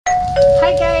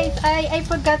Hi guys, I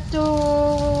forgot to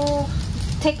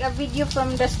take a video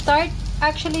from the start.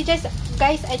 Actually, guys,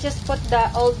 I just put the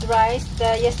old rice,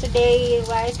 the yesterday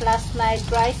rice, last night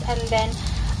rice, and then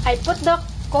I put the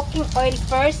cooking oil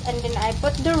first, and then I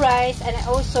put the rice, and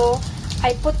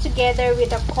I put together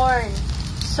with the corn.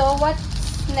 So what's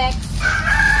next?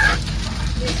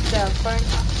 This is the corn,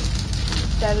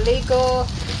 the Lego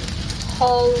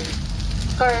whole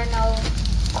kernel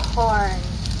corn.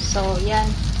 So yan.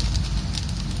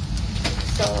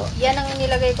 So yan ang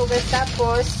nilagay ko guys.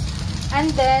 Tapos, and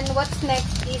then what's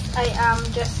next is I am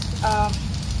just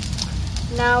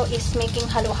now is making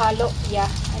halo-halo. Yeah,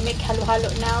 I make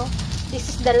halo-halo now. This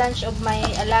is the lunch of my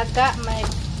alaga, my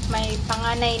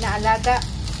panganay na alaga.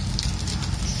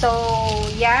 So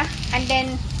yeah, and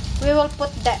then we will put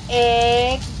the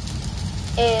egg.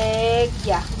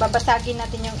 Yeah, babasagin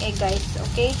natin yung egg guys.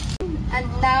 Okay, and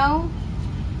now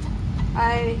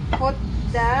I put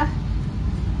the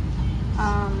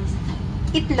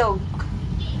itlog.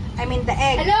 I mean the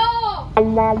egg. Hello!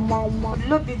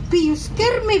 Hello, baby. You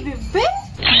scare me, baby.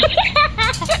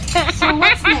 So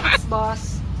what's next,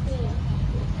 boss?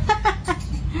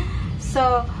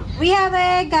 So we have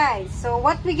egg, guys. So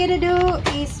what we're gonna do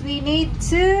is we need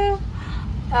to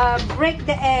break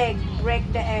the egg. Break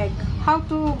the egg. How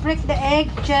to break the egg?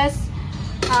 Just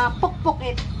poke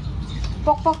it.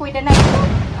 Poke with a knife.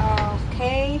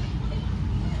 Okay.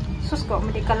 Sus ko,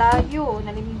 mali kalayo.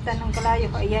 Nalimitan ng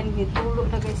kalayo. Ayan, gitulo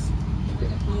na guys.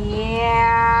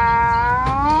 Yeah.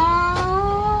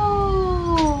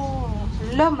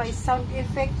 Hala, may sound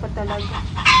effect pa talaga.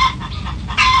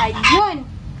 Ayun.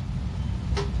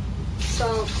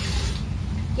 So,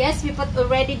 yes, we put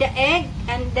already the egg.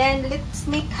 And then, let's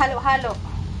make halo-halo.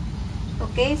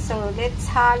 Okay, so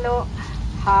let's halo,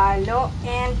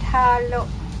 and halo.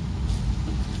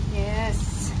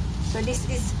 Yes. So, this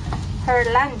is her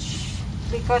lunch.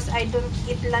 Because I don't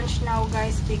eat lunch now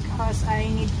guys, because I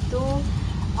need to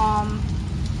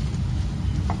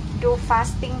do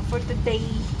fasting for today,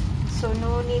 so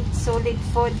no need solid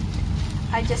food.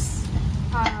 I just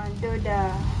do the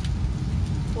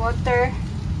water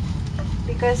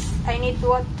because I need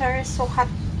water, so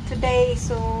hot today,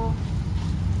 so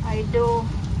I do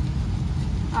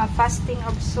fasting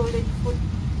of solid food.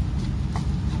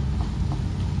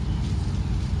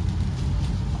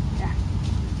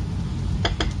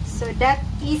 So that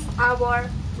is our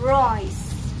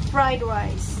rice, fried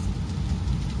rice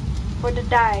for the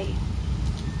day.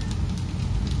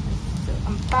 So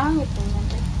ang pangit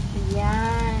naman.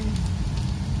 Ayan.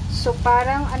 So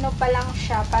parang ano pa lang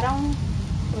siya, parang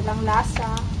walang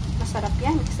lasa. Masarap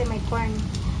yan kasi may corn.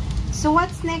 So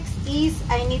what's next is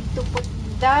I need to put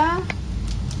the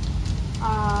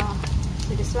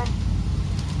so this one,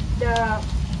 the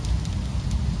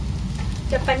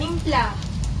panimpla.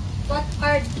 What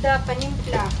are the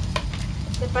panimpla?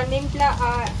 The panimpla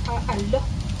are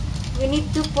we need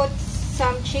to put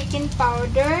some chicken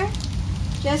powder,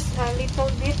 just a little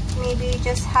bit, maybe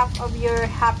just half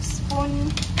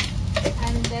spoon,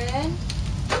 and then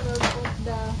we will put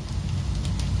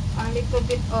a little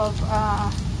bit of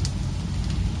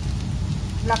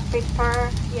black pepper,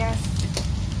 yes,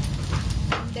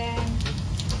 and then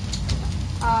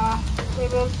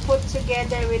we will put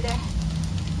together with the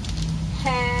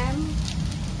ham,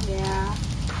 yeah,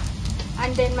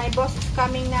 and then my boss is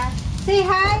coming na. Say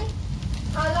hi.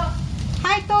 Hello.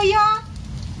 Hi, Toyo.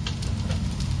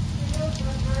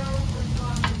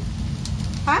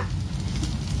 Huh?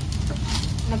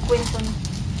 Nagkwento na.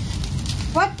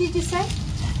 What did you say? I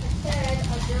said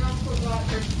a girl forgot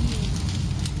her keys.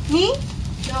 Me?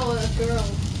 No, a girl.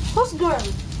 Whose girl?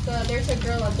 So there's a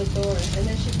girl at the door, and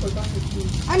then she forgot her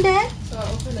keys. And then? So I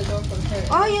opened the door for her.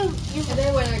 Oh, you. And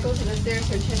then when I go to the stairs,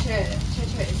 her cheche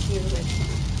is here with me.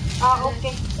 Oh,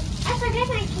 okay. I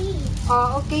forgot my keys.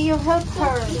 Oh, okay. You help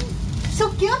her. So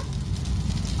cute.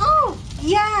 Oh,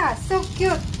 yeah. So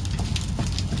cute.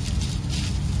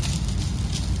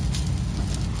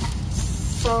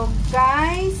 So,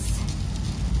 guys,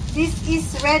 this is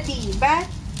ready. But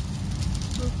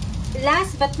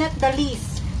last but not the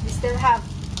least, we still have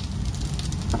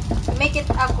to make it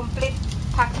a complete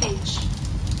package.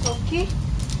 Okay,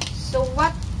 so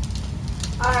what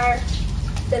are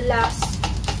the last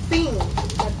thing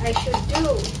that I should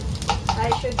do? I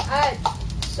should add.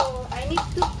 So I need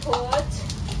to put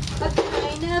a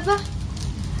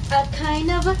kind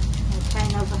of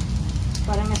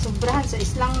parang nasubrahan sa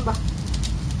islang ba.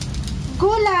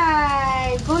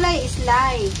 Gulay is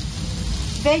life.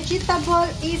 Vegetable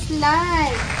is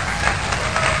life.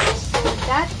 So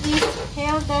that is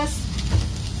Hilda's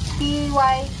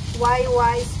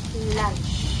PYY's lunch.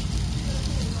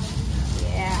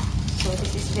 Yeah.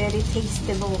 very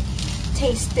tasteable.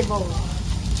 Tasteable.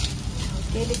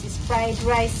 Okay, this is fried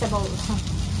riceable.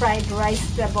 Fried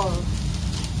riceable.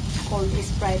 Called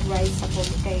this fried riceable.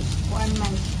 Okay, one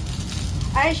man.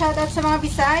 Ay, shout out sa mga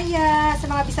Bisaya. Sa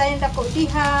mga Bisaya dako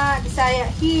diha. Bisaya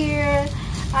here.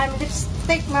 I'm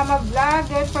Lipstick Mama Vlog.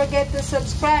 Don't forget to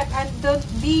subscribe and don't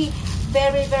be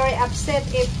very upset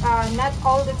if not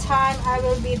all the time I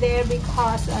will be there,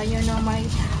 because you know,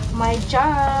 my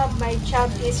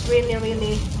job is really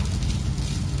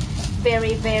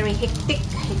very hectic.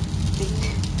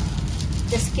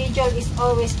 The schedule is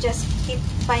always just keep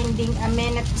finding a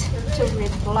minute to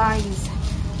reply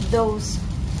those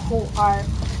who are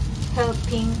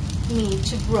helping me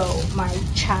to grow my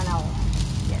channel.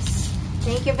 Yes,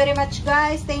 thank you very much,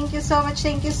 guys. Thank you so much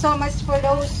for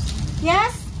those.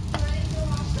 Yes,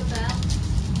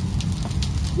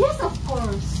 yes, of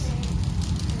course.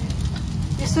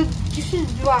 You should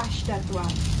wash that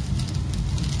one.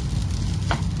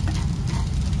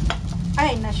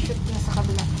 Ay, na-shoot na sa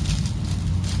kabila.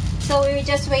 So we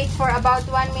just wait for about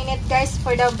 1 minute, guys,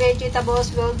 for the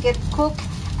vegetables will get cooked,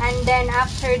 and then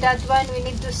after that one we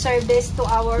need to serve this to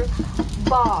our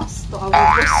boss. To our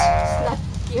boss. It's not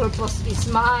your boss, is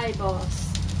my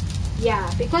boss. Yeah,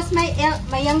 because my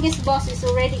youngest boss is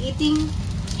already eating.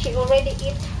 She already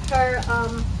eat her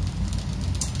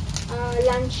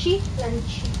lunchy.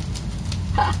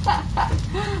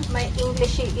 My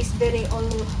English is very all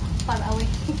far away.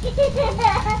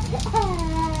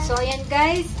 So ayan,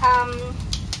 guys,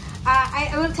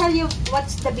 I will tell you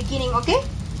what's the beginning. Okay,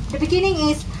 the beginning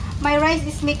is my rice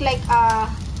is make like a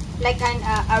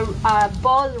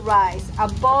bowl rice, a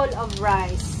bowl of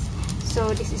rice.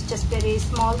 So this is just very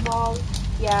small bowl.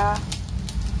 Yeah,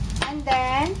 and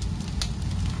then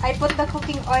I put the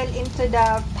cooking oil into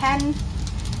the pan,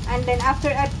 and then after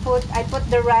I put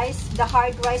the rice, the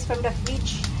hard rice from the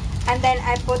fridge, and then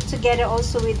I put together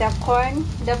also with the corn,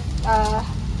 the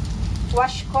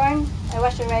washed corn. I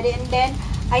washed already, and then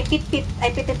I pit it,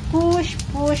 push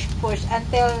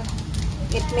until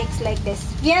it makes like this.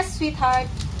 Yes, sweetheart.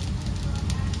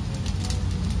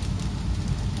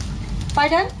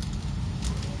 Pardon?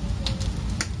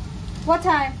 What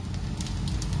time?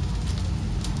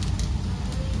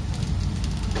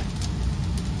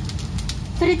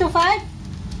 3 to 5?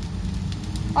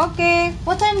 Okay.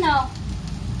 What time now?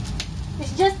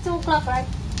 It's just 2 o'clock, right?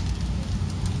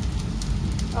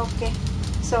 Okay.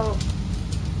 So,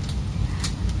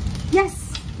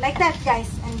 yes. Like that, guys.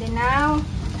 And then now,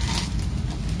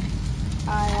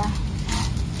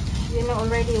 you know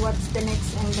already what's the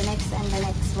next and the next and the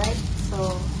next, right?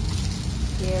 So,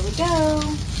 here we go.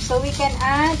 So, we can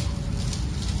add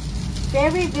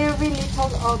very little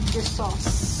of the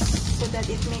sauce so that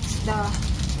it makes the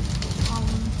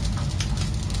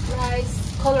rice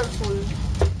colorful.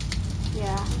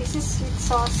 Yeah, this is sweet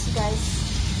sauce, guys.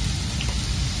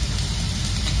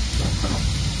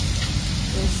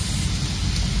 Yes.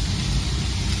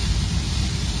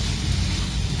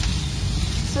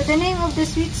 So the name of the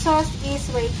sweet sauce is,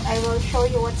 wait, I will show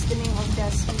you what's the name of the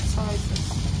sweet sauces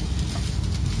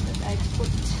that I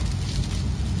put.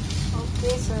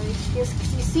 Okay, so if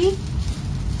you see,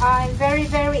 I'm very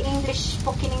English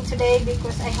speaking today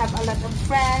because I have a lot of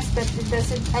friends that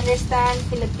doesn't understand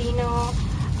Filipino,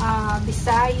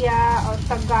 Bisaya, or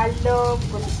Tagalog.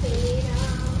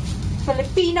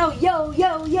 Filipino, yo!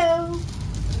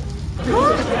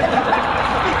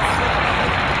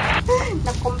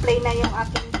 Nag-complain na yung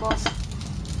aking boss.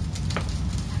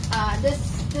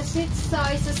 The sweet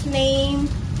sauce's name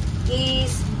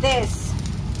is this.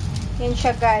 Yan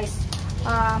siya, guys.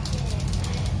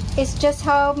 It's just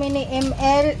how many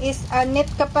ml is a net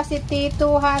capacity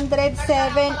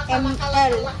 207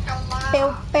 ml.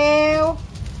 Pew.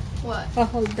 What? Oh,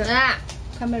 hold the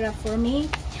camera for me.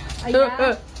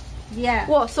 Yeah.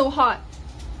 Whoa, so hot.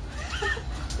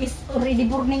 It's already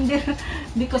burning there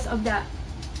because of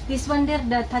this one there,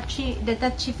 the touchy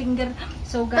finger.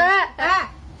 So guys,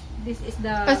 this is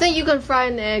the. I think you can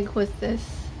fry an egg with this.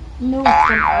 No,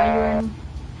 it's an iron.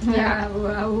 Yeah.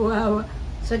 Wow.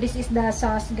 So this is the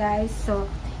sauce, guys. So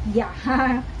yeah.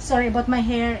 Sorry about my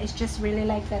hair. It's just really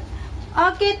like that.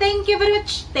 Okay, thank you very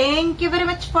much. Thank you very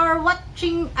much for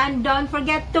watching, and don't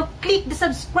forget to click the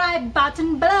subscribe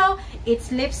button below.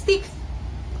 It's lipstick.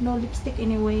 No lipstick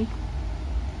anyway.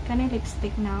 Can I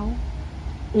lipstick now?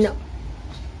 No.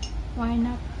 Why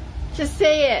not? Just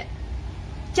say it.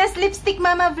 Just Lipstick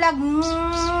Mama Vlog.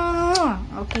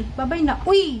 Okay, bye-bye na.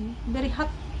 Uy, very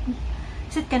hot.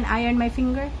 Is it can iron my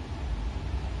finger?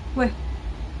 Wait.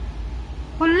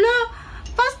 Hala,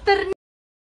 faster.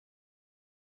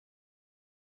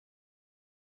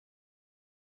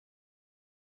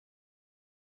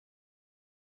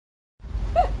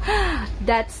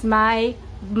 That's my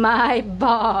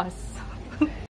boss.